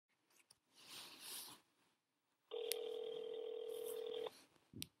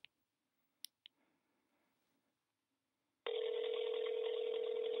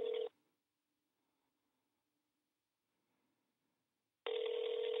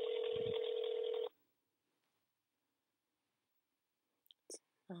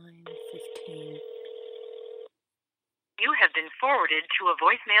9:15. You have been forwarded to a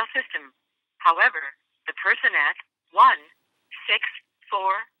voicemail system. However, the person at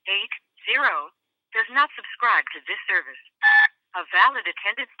 16480 does not subscribe to this service. A valid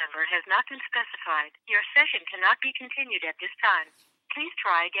attendance number has not been specified. Your session cannot be continued at this time. Please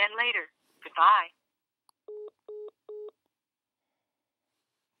try again later. Goodbye.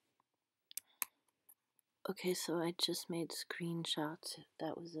 Okay, so I just made screenshots.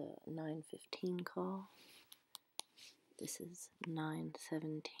 That was a 9:15 call. This is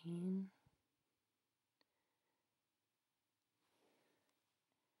 9:17.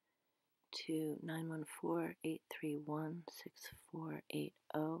 To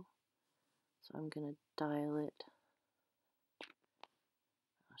 914-831-6480. So I'm gonna dial it.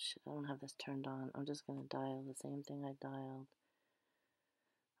 Oh shit, I don't have this turned on. I'm just gonna dial the same thing I dialed.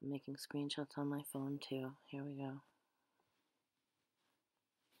 I'm making screenshots on my phone too. Here we go.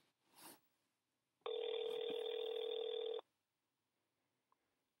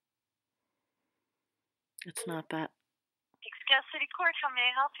 It's not bad. Excel City Court, how may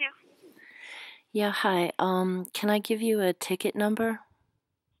I help you? Yeah, hi. Can I give you a ticket number?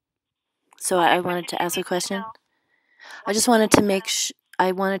 So I wanted to ask a question. I just wanted to make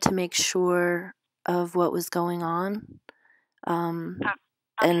sure of what was going on. Okay,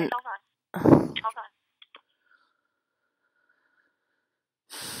 And hold on.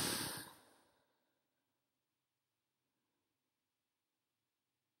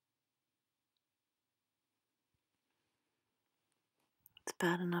 it's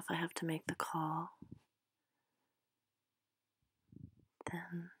bad enough I have to make the call.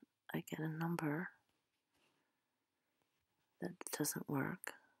 Then I get a number that doesn't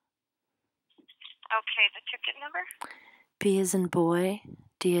work. Okay, the ticket number? B as in boy,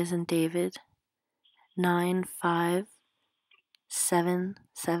 D as in David,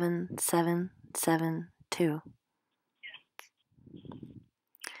 9577772.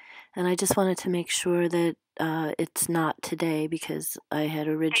 And I just wanted to make sure that it's not today because I had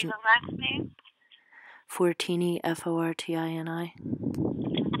originally. Okay, the last name? Fortini, Fortini. That's the name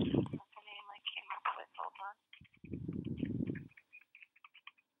I came up with. Hold on.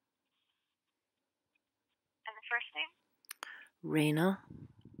 And the first name? Raina.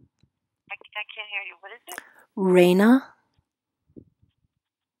 I can't hear you. What is it? Raina.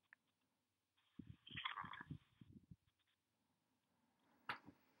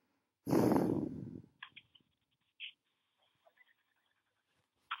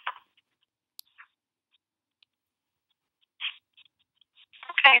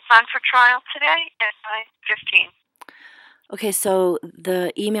 Okay, it's on for trial today at 9:15. Okay, so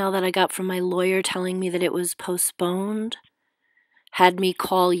the email that I got from my lawyer telling me that it was postponed had me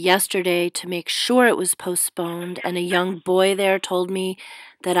call yesterday to make sure it was postponed, and a young boy there told me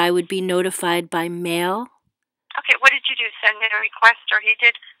that I would be notified by mail. Okay, what did you do? Send in a request, or he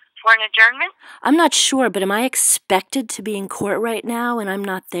did, for an adjournment? I'm not sure, but am I expected to be in court right now and I'm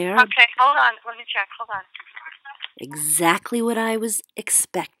not there? Okay, hold on. Let me check. Hold on. Exactly what I was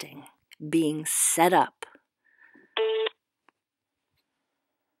expecting. Being set up.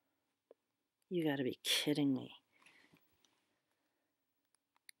 You gotta be kidding me.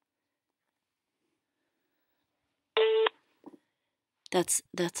 That's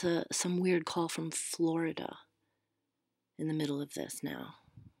some weird call from Florida in the middle of this now.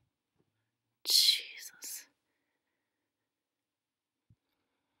 Jesus.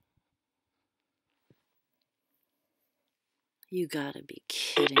 You gotta be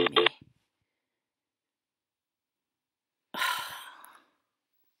kidding me. I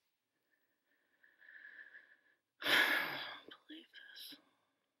don't believe this.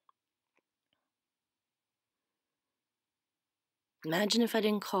 Imagine if I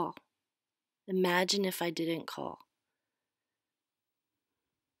didn't call. Imagine if I didn't call.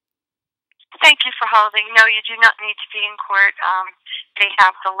 Thank you for holding. No, you do not need to be in court. They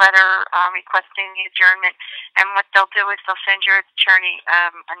have the letter requesting the adjournment, and what they'll do is they'll send your attorney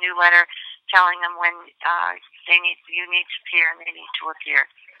a new letter telling them when you need to appear and they need to appear.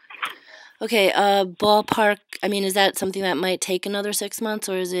 Okay, ballpark, I mean, is that something that might take another 6 months,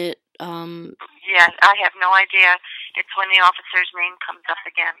 or is it, Yes, I have no idea. It's when the officer's name comes up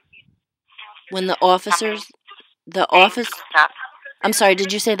again. when the officers, I'm sorry,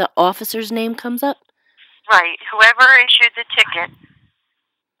 did you say the officer's name comes up? Right. Whoever issued the ticket,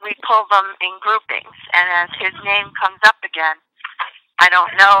 we pull them in groupings, and as his name comes up again, I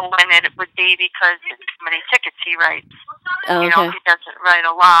don't know when it would be because it's how many tickets he writes. Oh, okay. You know, if he doesn't write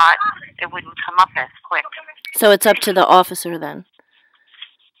a lot, it wouldn't come up as quick. So it's up to the officer then,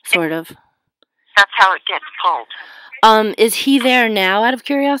 sort of. That's how it gets pulled. Is he there now, out of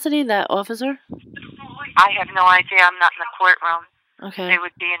curiosity, that officer? I have no idea. I'm not in the courtroom. Okay. They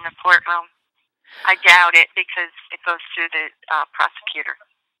would be in the courtroom. I doubt it because it goes through the prosecutor.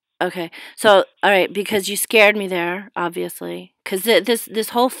 Okay. So, all right, because you scared me there, obviously. Because this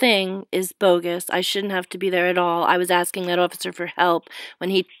whole thing is bogus. I shouldn't have to be there at all. I was asking that officer for help when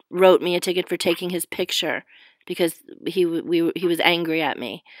he wrote me a ticket for taking his picture because he was angry at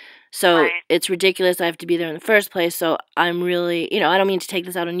me. So Right. it's ridiculous I have to be there in the first place. So I'm really, I don't mean to take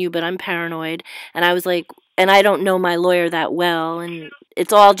this out on you, but I'm paranoid. And I was like, and I don't know my lawyer that well. And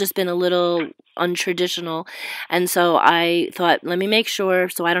it's all just been a little untraditional. And so I thought, let me make sure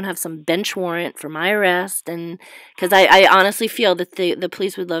so I don't have some bench warrant for my arrest. And because I honestly feel that the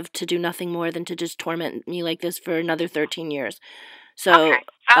police would love to do nothing more than to just torment me like this for another 13 years. So, okay.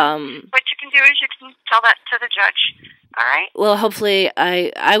 What you can do is you can tell that to the judge. All right. Well, hopefully,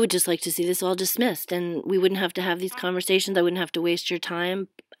 I would just like to see this all dismissed, and we wouldn't have to have these conversations. I wouldn't have to waste your time,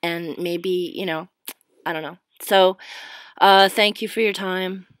 and maybe, I don't know. So, thank you for your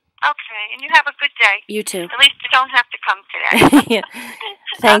time. Okay, and you have a good day. You too. At least you don't have to come today. Yeah.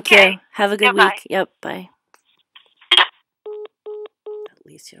 Thank you. Have a good Goodbye. week. Yep, bye. At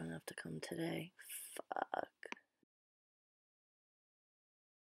least you don't have to come today. Fuck.